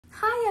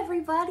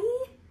everybody!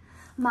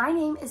 My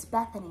name is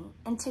Bethany,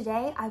 and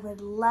today I would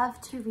love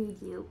to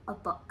read you a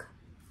book.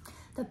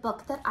 The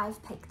book that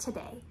I've picked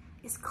today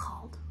is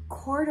called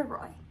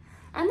Corduroy,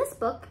 and this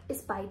book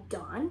is by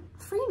Don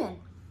Freeman.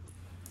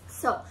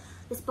 So,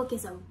 this book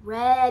is a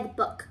red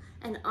book,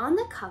 and on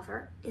the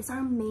cover is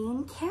our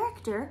main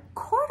character,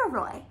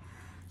 Corduroy.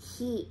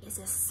 He is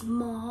a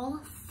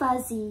small,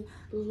 fuzzy,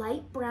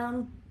 light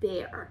brown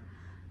bear,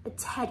 a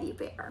teddy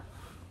bear.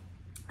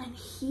 And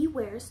he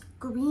wears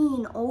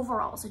green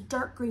overalls, a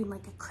dark green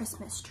like a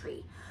Christmas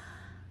tree.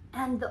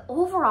 And the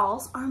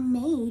overalls are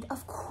made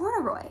of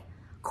corduroy.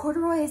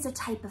 Corduroy is a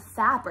type of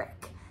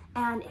fabric,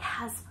 and it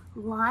has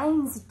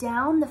lines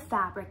down the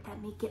fabric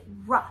that make it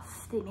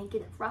rough. They make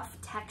it a rough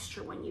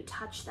texture when you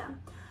touch them.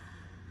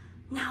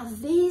 Now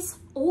these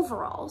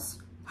overalls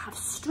have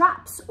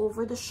straps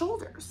over the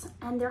shoulders,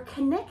 and they're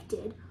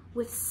connected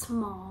with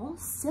small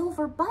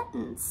silver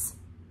buttons.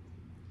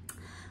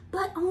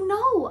 But oh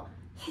no!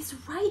 His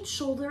right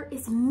shoulder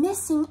is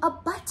missing a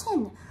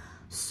button.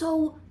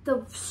 So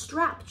the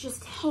strap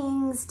just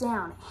hangs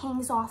down, it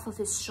hangs off of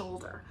his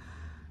shoulder.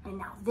 And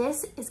now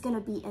this is gonna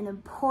be an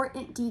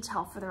important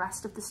detail for the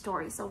rest of the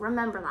story, so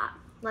remember that.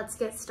 Let's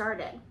get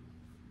started.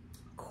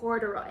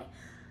 Corduroy.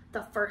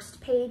 The first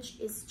page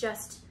is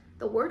just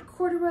the word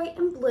corduroy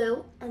in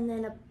blue, and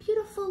then a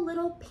beautiful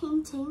little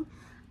painting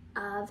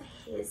of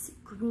his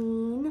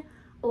green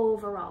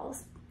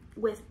overalls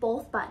with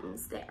both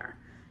buttons there.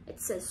 It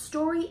says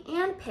Story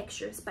and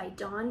Pictures by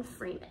Don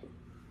Freeman.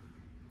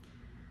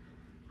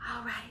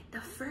 All right, the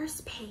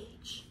first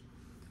page.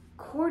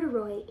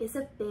 Corduroy is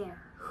a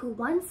bear who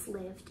once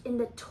lived in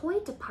the toy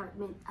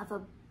department of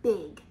a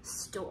big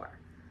store.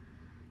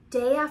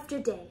 Day after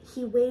day,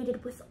 he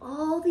waited with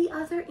all the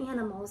other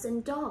animals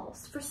and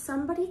dolls for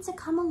somebody to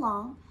come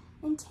along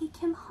and take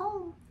him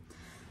home.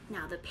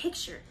 Now the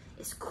picture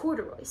is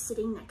Corduroy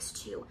sitting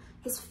next to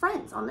his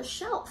friends on the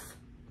shelf.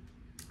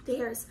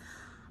 There's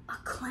a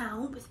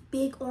clown with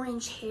big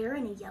orange hair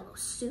and a yellow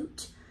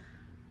suit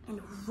and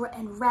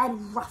red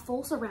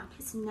ruffles around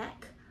his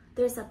neck.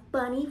 There's a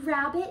bunny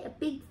rabbit, a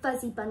big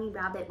fuzzy bunny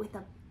rabbit with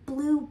a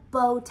blue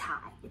bow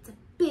tie. It's a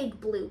big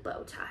blue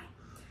bow tie.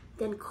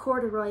 Then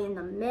Corduroy in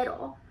the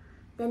middle.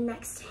 Then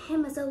next to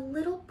him is a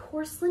little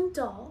porcelain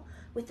doll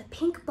with a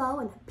pink bow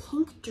and a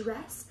pink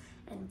dress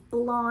and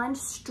blonde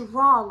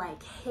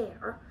straw-like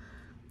hair,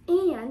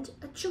 and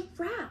a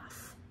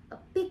giraffe. A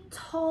big,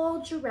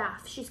 tall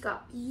giraffe. She's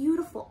got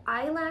beautiful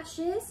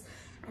eyelashes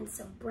and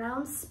some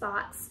brown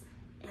spots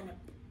and a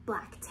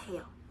black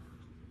tail.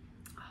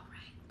 All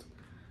right.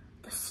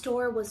 The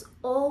store was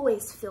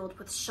always filled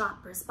with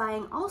shoppers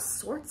buying all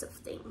sorts of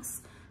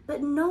things,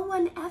 but no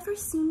one ever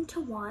seemed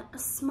to want a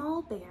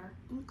small bear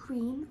in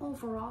green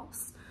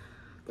overalls.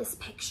 This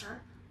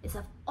picture is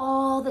of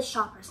all the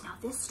shoppers. Now,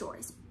 this store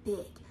is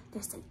big.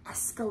 There's an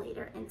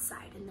escalator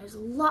inside, and there's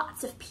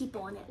lots of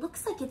people, and it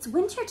looks like it's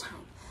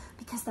wintertime,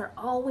 because they're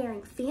all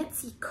wearing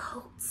fancy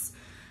coats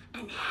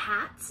and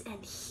hats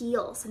and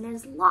heels, and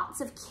there's lots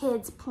of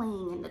kids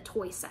playing in the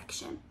toy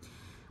section.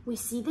 We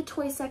see the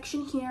toy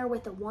section here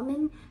with a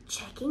woman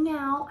checking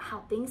out,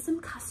 helping some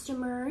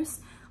customers,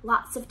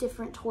 lots of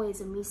different toys,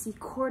 and we see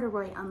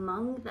Corduroy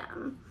among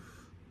them.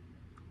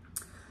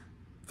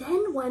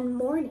 Then one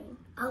morning,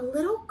 a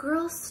little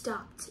girl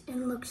stopped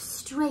and looked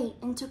straight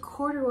into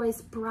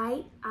Corduroy's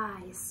bright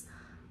eyes.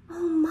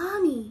 "Oh,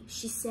 Mommy,"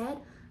 she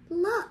said,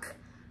 "look.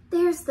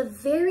 There's the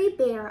very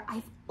bear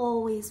I've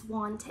always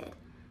wanted."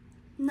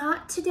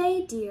 "Not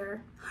today,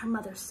 dear," her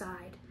mother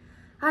sighed.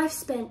 "I've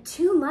spent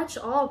too much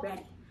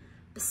already.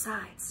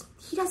 Besides,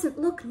 he doesn't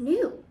look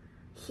new.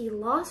 He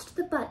lost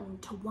the button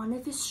to one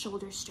of his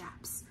shoulder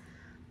straps."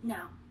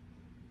 Now,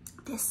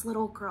 this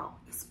little girl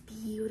is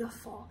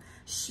beautiful.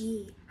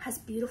 She has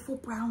beautiful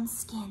brown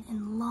skin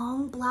and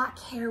long black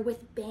hair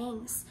with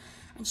bangs.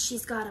 And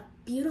she's got a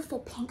beautiful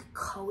pink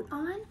coat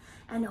on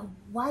and a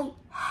white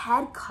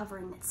head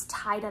covering that's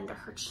tied under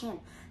her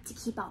chin to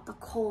keep out the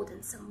cold,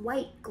 and some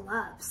white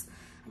gloves.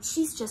 And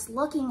she's just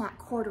looking at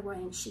Corduroy,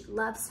 and she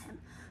loves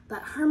him.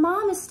 But her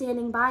mom is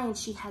standing by, and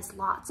she has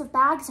lots of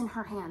bags in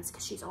her hands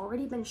because she's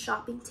already been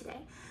shopping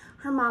today.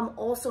 Her mom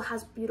also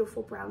has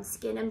beautiful brown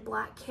skin and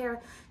black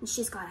hair, and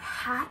she's got a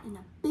hat and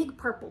a big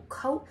purple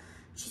coat.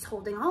 She's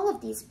holding all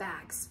of these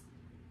bags.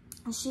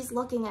 And she's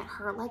looking at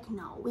her like,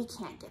 "No, we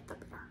can't get the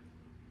bear."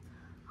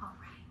 All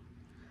right.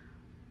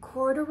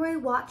 Corduroy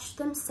watched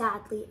them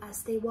sadly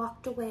as they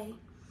walked away.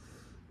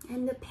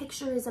 And the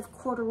picture is of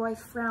Corduroy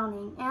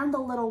frowning and the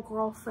little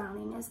girl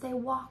frowning as they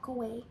walk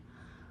away.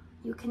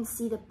 You can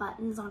see the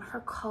buttons on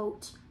her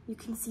coat. You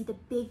can see the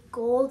big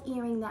gold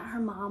earring that her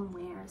mom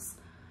wears.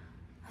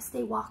 As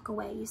they walk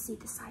away, you see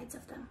the sides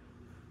of them.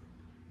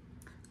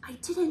 "I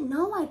didn't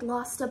know I'd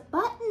lost a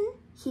button,"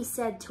 he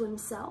said to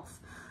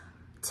himself.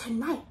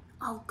 "Tonight,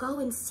 I'll go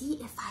and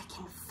see if I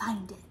can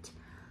find it."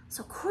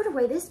 So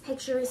Corduroy, this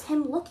picture is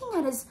him looking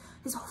at his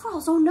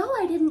overalls. "Oh no,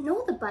 I didn't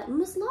know the button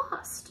was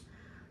lost."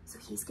 So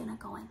he's gonna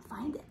go and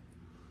find it.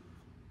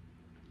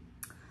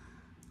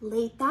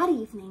 Late that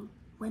evening,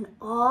 When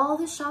all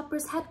the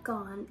shoppers had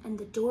gone and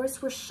the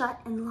doors were shut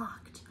and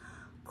locked,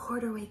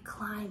 Corduroy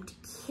climbed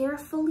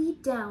carefully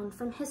down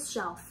from his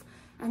shelf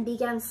and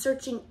began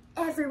searching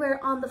everywhere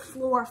on the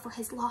floor for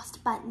his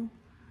lost button.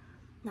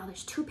 Now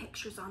there's 2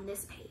 pictures on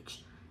this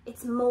page.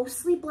 It's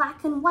mostly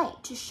black and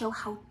white to show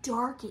how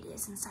dark it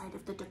is inside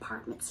of the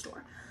department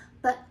store.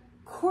 But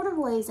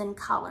Corduroy is in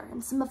color,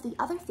 and some of the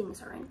other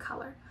things are in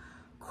color.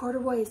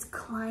 Corduroy is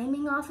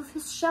climbing off of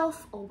his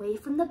shelf away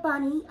from the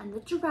bunny and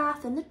the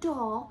giraffe and the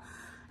doll.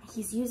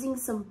 He's using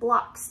some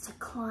blocks to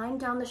climb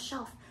down the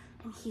shelf,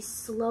 and he's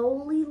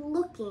slowly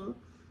looking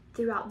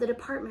throughout the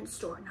department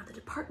store. Now the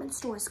department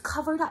store is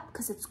covered up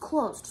because it's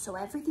closed, so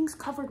everything's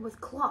covered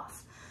with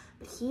cloth.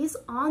 But he's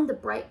on the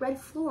bright red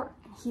floor,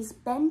 and he's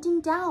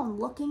bending down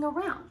looking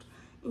around.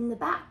 In the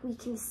back, we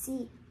can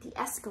see the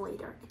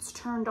escalator. It's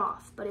turned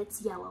off, but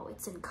it's yellow.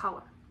 It's in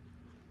color.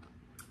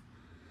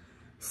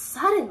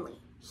 Suddenly,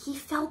 he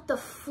felt the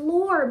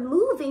floor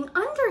moving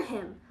under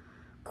him.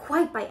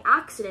 Quite by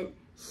accident,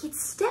 he'd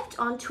stepped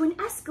onto an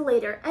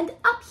escalator, and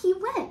up he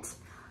went.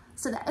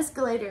 So the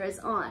escalator is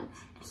on,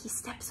 and he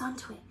steps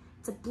onto it.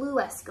 It's a blue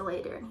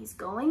escalator, and he's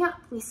going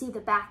up. We see the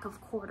back of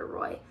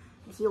Corduroy,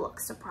 and he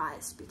looks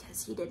surprised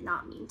because he did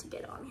not mean to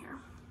get on here.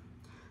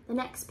 The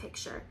next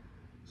picture,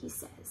 he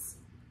says,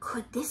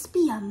 "Could this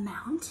be a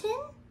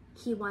mountain?"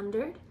 he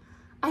wondered.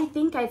 "I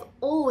think I've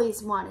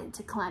always wanted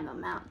to climb a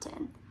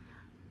mountain."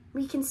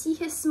 We can see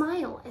his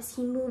smile as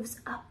he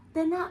moves up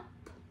and up.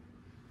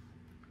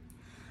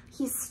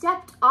 He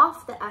stepped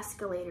off the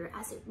escalator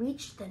as it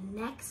reached the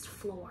next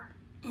floor,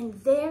 and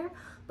there,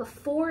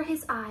 before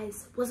his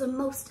eyes, was a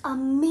most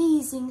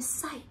amazing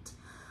sight.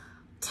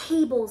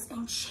 Tables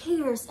and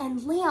chairs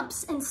and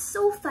lamps and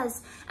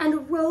sofas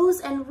and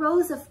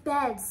rows of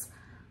beds.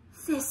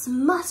 "This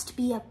must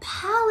be a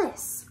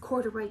palace,"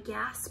 Corduroy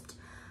gasped.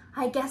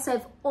 "I guess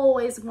I've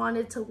always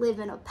wanted to live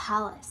in a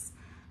palace."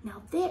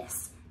 Now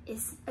this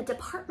is a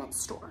department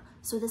store.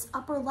 So this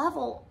upper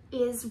level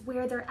is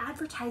where they're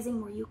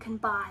advertising where you can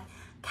buy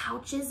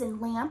couches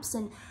and lamps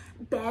and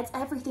beds,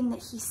 everything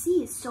that he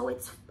sees. So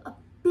it's a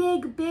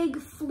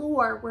big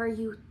floor where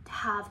you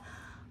have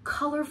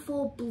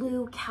colorful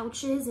blue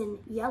couches and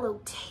yellow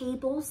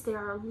tables. There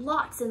are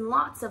lots and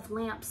lots of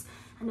lamps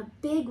and a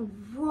big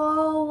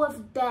row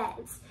of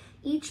beds.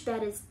 Each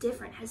bed is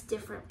different, has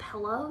different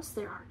pillows.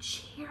 There are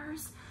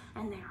chairs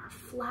and there are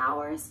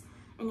flowers,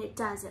 and it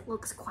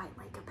looks quite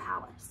like a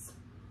palace.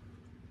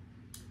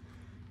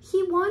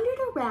 He wandered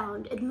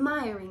around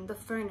admiring the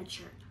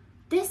furniture.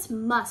 "This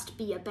must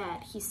be a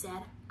bed," he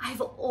said.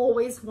 "I've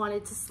always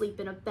wanted to sleep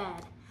in a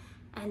bed."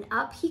 And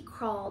up he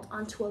crawled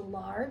onto a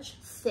large,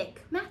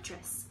 thick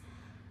mattress.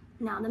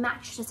 Now the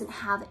mattress doesn't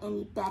have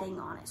any bedding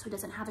on it, so it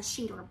doesn't have a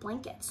sheet or a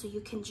blanket, so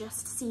you can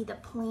just see the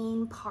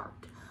plain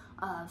part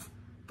of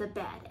the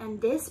bed.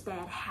 And this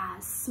bed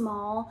has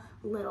small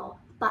little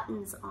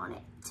buttons on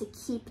it to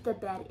keep the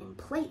bed in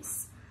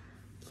place.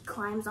 He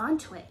climbs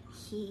onto it.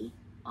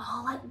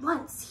 All at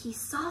once, he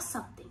saw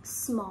something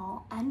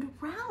small and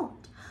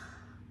round.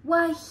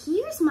 "Why,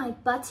 here's my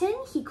button,"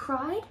 he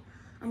cried,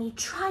 and he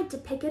tried to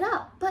pick it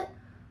up, but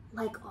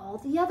like all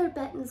the other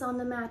buttons on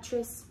the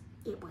mattress,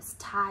 it was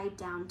tied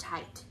down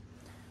tight.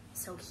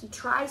 So he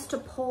tries to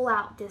pull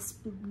out this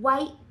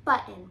white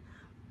button,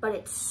 but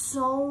it's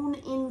sewn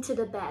into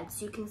the bed.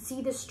 So you can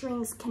see the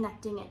strings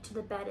connecting it to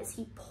the bed as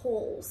he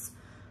pulls.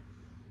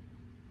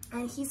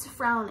 And he's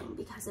frowning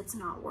because it's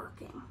not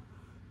working.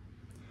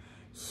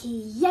 He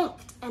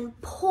yanked and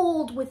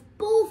pulled with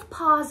both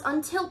paws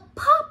until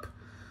pop!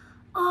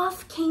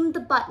 Off came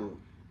the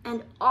button,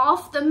 and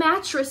off the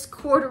mattress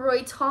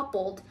Corduroy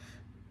toppled,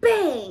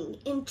 bang,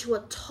 into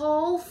a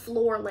tall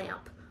floor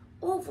lamp.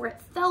 Over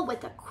it fell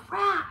with a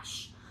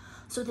crash.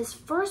 So this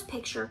first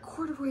picture,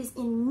 Corduroy's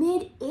in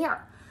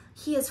mid-air.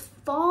 He is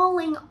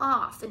falling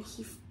off and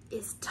he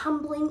is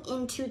tumbling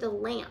into the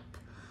lamp.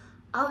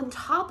 On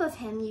top of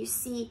him, you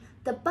see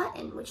the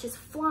button, which is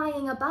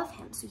flying above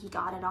him, so he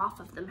got it off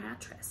of the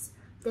mattress.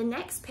 The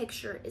next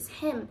picture is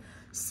him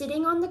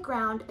sitting on the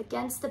ground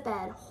against the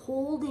bed,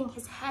 holding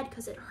his head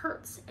because it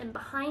hurts, and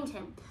behind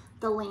him,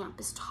 the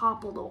lamp is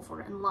toppled over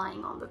and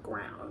lying on the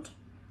ground.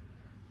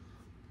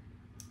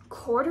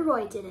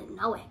 Corduroy didn't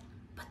know it,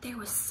 but there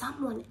was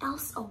someone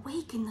else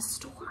awake in the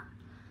store.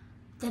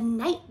 The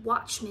night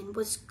watchman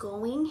was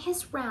going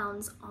his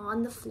rounds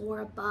on the floor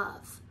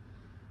above.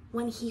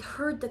 When he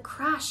heard the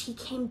crash, he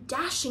came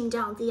dashing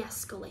down the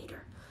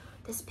escalator.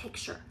 This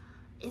picture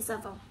is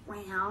of a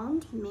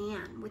round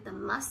man with a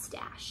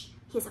mustache.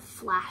 He has a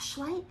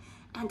flashlight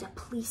and a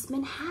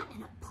policeman hat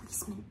and a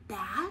policeman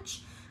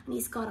badge, and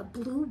he's got a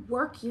blue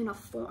work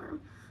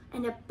uniform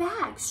and a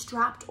bag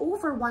strapped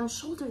over one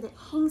shoulder that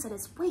hangs at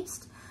his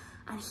waist.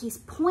 And he's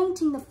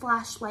pointing the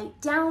flashlight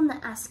down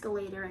the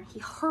escalator, and he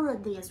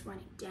hurriedly is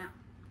running down.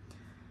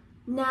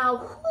 "Now,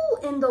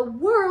 who in the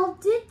world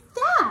did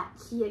that?"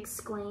 he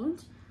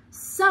exclaimed.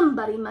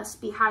 "Somebody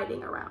must be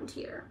hiding around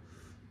here."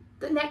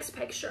 The next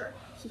picture,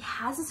 he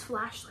has his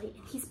flashlight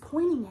and he's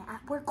pointing it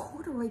at where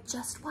Corduroy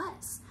just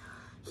was.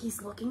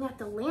 He's looking at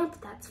the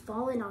lamp that's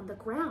fallen on the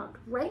ground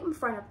right in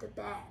front of the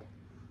bed,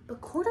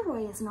 but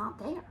Corduroy is not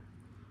there.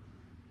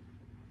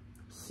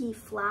 He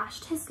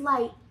flashed his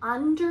light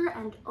under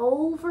and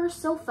over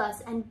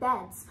sofas and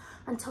beds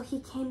until he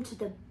came to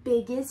the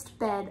biggest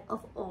bed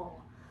of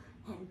all.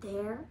 And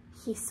there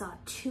he saw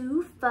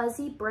 2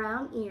 fuzzy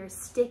brown ears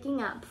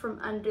sticking up from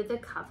under the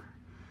cover.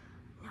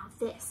 Now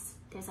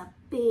there's a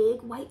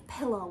big white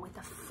pillow with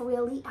a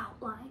frilly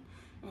outline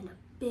and a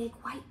big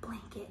white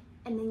blanket.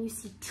 And then you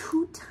see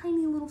 2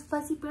 tiny little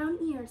fuzzy brown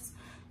ears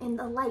in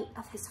the light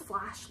of his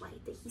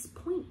flashlight that he's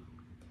pointing.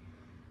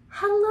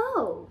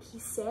 "Hello," he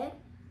said.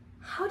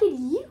 "How did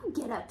you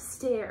get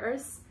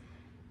upstairs?"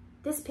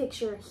 This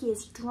picture, he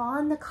has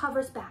drawn the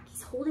covers back.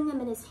 He's holding them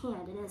in his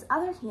hand, and in his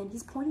other hand,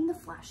 he's pointing the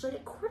flashlight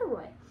at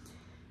Corduroy.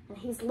 And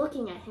he's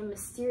looking at him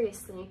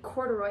mysteriously, and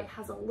Corduroy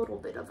has a little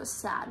bit of a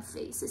sad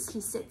face as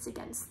he sits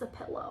against the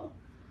pillow.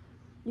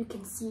 You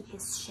can see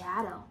his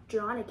shadow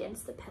drawn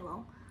against the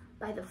pillow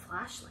by the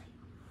flashlight.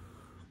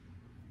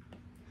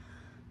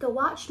 The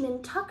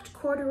watchman tucked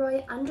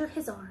Corduroy under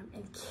his arm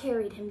and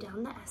carried him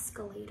down the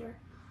escalator.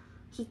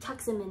 He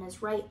tucks him in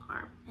his right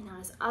arm, and on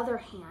his other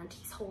hand,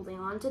 he's holding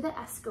onto the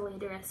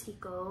escalator as he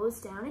goes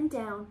down and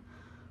down.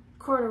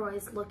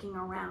 Corduroy's looking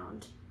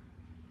around.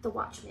 The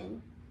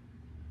watchman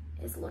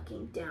is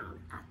looking down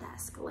at the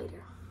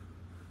escalator.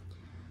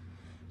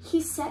 He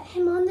set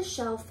him on the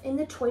shelf in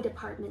the toy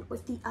department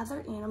with the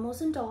other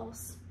animals and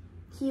dolls.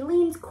 He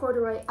leans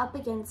Corduroy up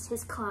against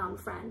his clown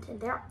friend, and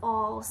they're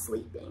all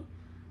sleeping.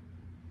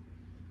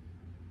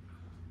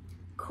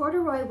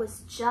 Corduroy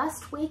was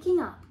just waking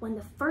up when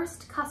the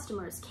first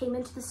customers came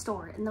into the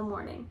store in the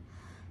morning.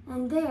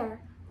 And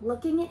there,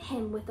 looking at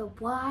him with a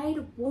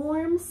wide,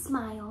 warm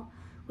smile,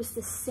 was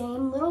the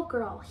same little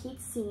girl he'd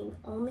seen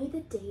only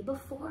the day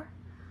before.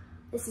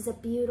 This is a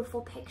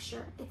beautiful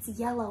picture. It's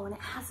yellow and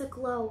it has a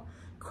glow.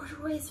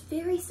 Corduroy is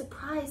very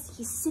surprised.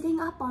 He's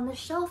sitting up on the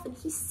shelf and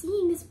he's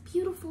seeing this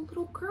beautiful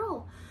little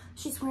girl.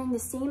 She's wearing the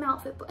same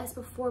outfit as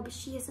before, but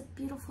she has a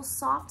beautiful,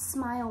 soft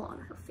smile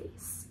on her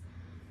face.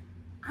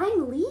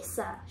 "I'm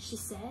Lisa," she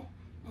said,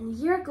 "and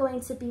you're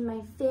going to be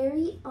my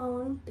very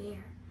own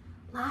bear.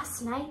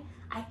 Last night,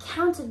 I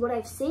counted what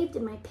I've saved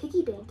in my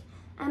piggy bank,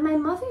 and my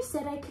mother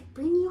said I could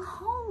bring you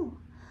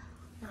home."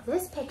 Now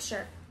this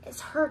picture is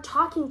her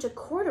talking to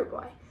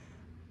Corduroy.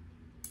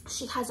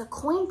 She has a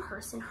coin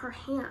purse in her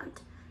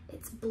hand.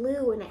 It's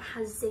blue and it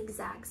has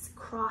zigzags,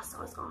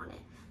 crosses on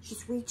it.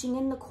 She's reaching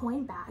in the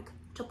coin bag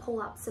to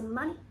pull out some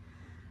money.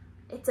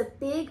 It's a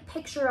big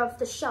picture of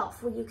the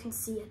shelf where you can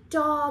see a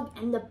dog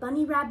and the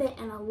bunny rabbit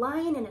and a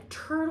lion and a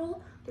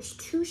turtle. There's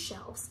 2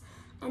 shelves.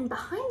 And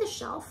behind the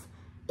shelf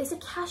is a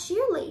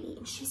cashier lady,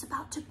 and she's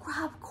about to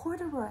grab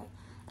Corduroy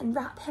and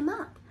wrap him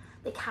up.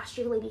 The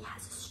cashier lady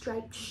has a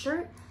striped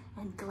shirt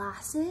and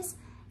glasses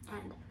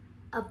and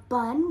a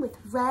bun with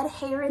red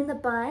hair in the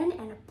bun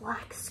and a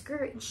black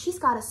skirt, and she's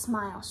got a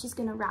smile. She's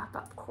gonna wrap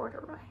up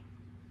Corduroy.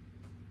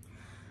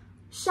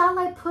 "Shall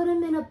I put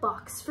him in a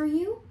box for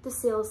you?" the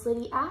sales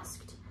lady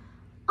asked.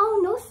 "Oh,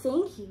 no,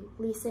 thank you,"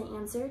 Lisa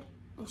answered,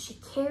 and she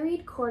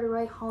carried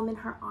Corduroy home in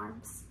her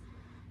arms.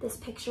 This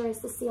picture is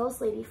the sales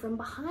lady from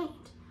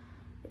behind.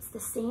 It's the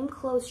same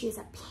clothes. She has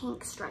a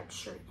pink striped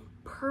shirt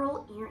and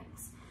pearl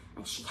earrings,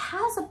 and she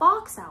has a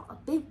box out, a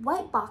big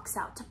white box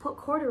out to put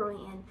Corduroy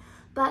in,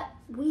 but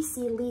we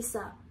see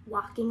Lisa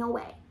walking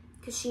away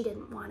because she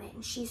didn't want it,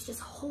 and she's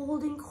just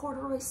holding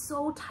Corduroy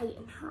so tight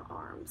in her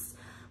arms,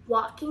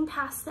 walking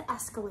past the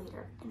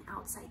escalator and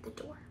outside the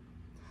door.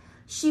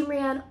 She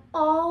ran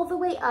all the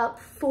way up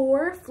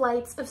 4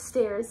 flights of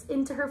stairs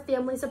into her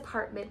family's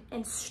apartment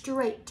and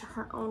straight to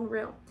her own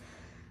room.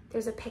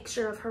 There's a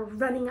picture of her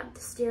running up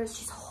the stairs.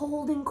 She's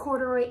holding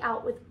Corduroy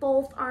out with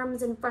both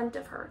arms in front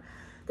of her.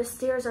 The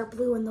stairs are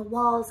blue and the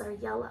walls are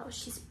yellow.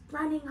 She's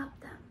running up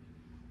them.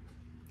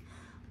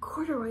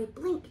 Corduroy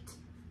blinked.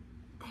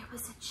 There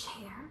was a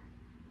chair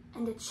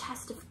and a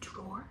chest of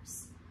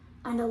drawers,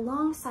 and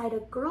alongside a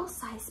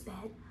girl-sized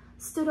bed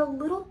stood a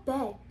little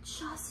bed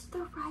just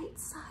the right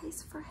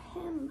size for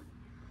him.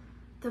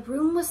 The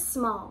room was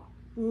small,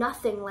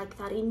 nothing like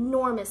that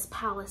enormous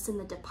palace in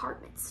the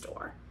department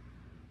store.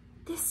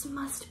 "This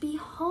must be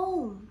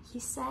home," he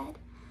said.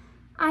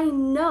 "I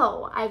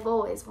know, I've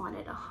always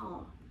wanted a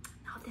home."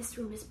 Now this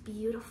room is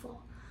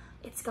beautiful.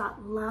 It's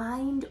got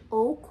lined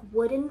oak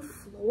wooden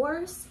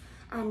floors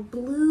and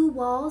blue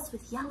walls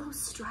with yellow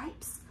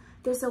stripes.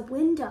 There's a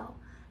window,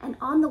 and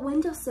on the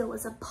windowsill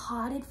is a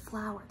potted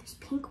flower. There's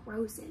pink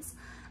roses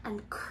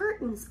and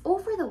curtains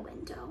over the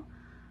window.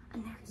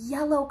 And they're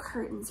yellow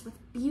curtains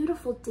with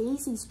beautiful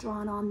daisies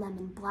drawn on them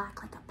in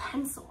black like a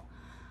pencil.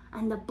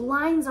 And the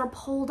blinds are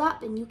pulled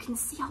up and you can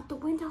see out the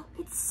window.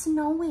 It's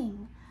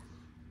snowing.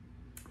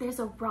 There's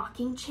a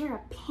rocking chair,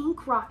 a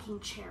pink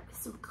rocking chair with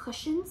some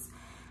cushions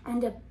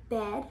and a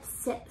bed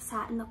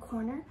sat in the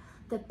corner.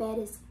 The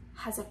bed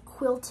has a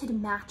quilted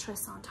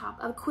mattress on top,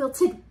 a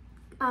quilted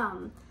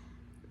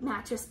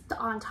mattress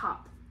on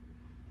top.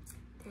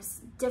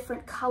 There's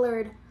different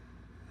colored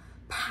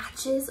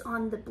patches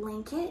on the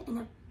blanket and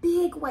a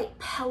big white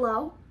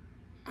pillow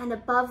And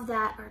above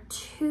that are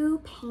two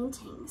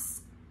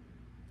paintings.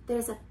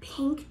 There's a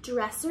pink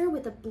dresser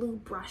with a blue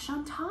brush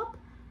on top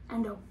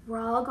and a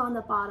rug on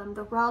the bottom.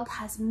 The rug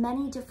has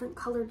many different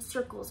colored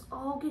circles,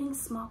 all getting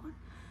smaller.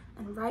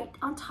 And right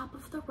on top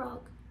of the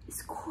rug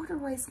is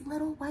Corduroy's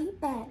little white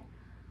bed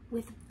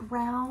with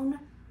brown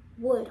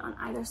wood on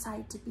either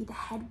side to be the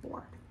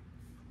headboard.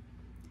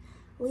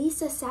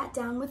 Lisa sat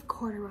down with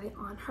Corduroy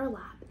on her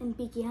lap and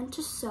began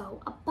to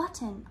sew a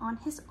button on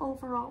his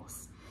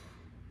overalls.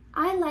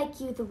 "I like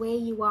you the way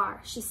you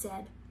are," she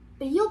said,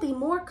 "but you'll be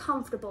more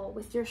comfortable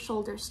with your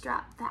shoulder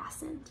strap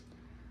fastened."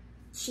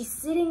 She's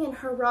sitting in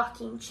her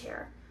rocking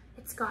chair.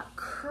 It's got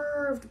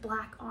curved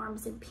black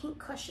arms and pink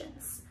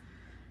cushions.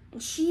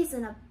 And she's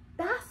in a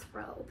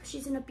bathrobe.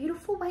 She's in a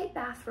beautiful white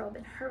bathrobe,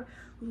 and her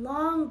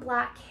long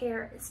black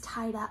hair is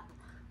tied up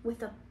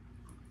with a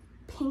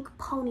pink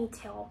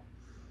ponytail.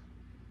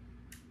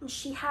 And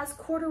she has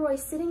Corduroy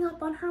sitting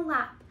up on her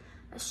lap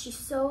as she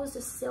sews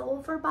a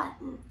silver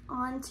button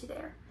onto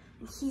there.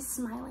 And he's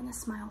smiling a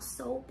smile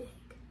so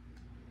big.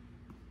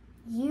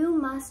 "You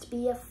must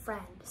be a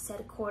friend,"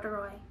 said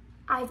Corduroy.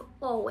 "I've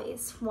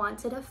always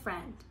wanted a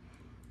friend."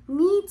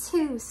 "Me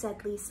too,"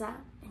 said Lisa,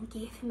 and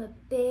gave him a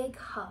big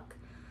hug.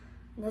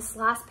 And this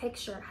last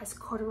picture has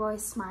Corduroy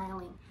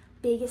smiling,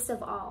 biggest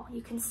of all.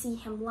 You can see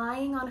him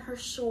lying on her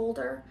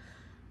shoulder,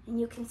 and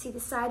you can see the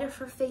side of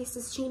her face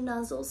as she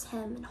nuzzles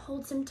him and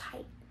holds him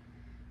tight.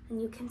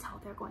 And you can tell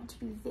they're going to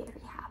be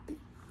very happy.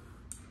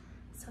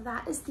 So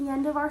that is the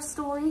end of our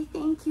story.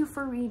 Thank you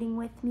for reading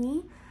with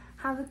me.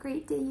 Have a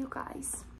great day, you guys.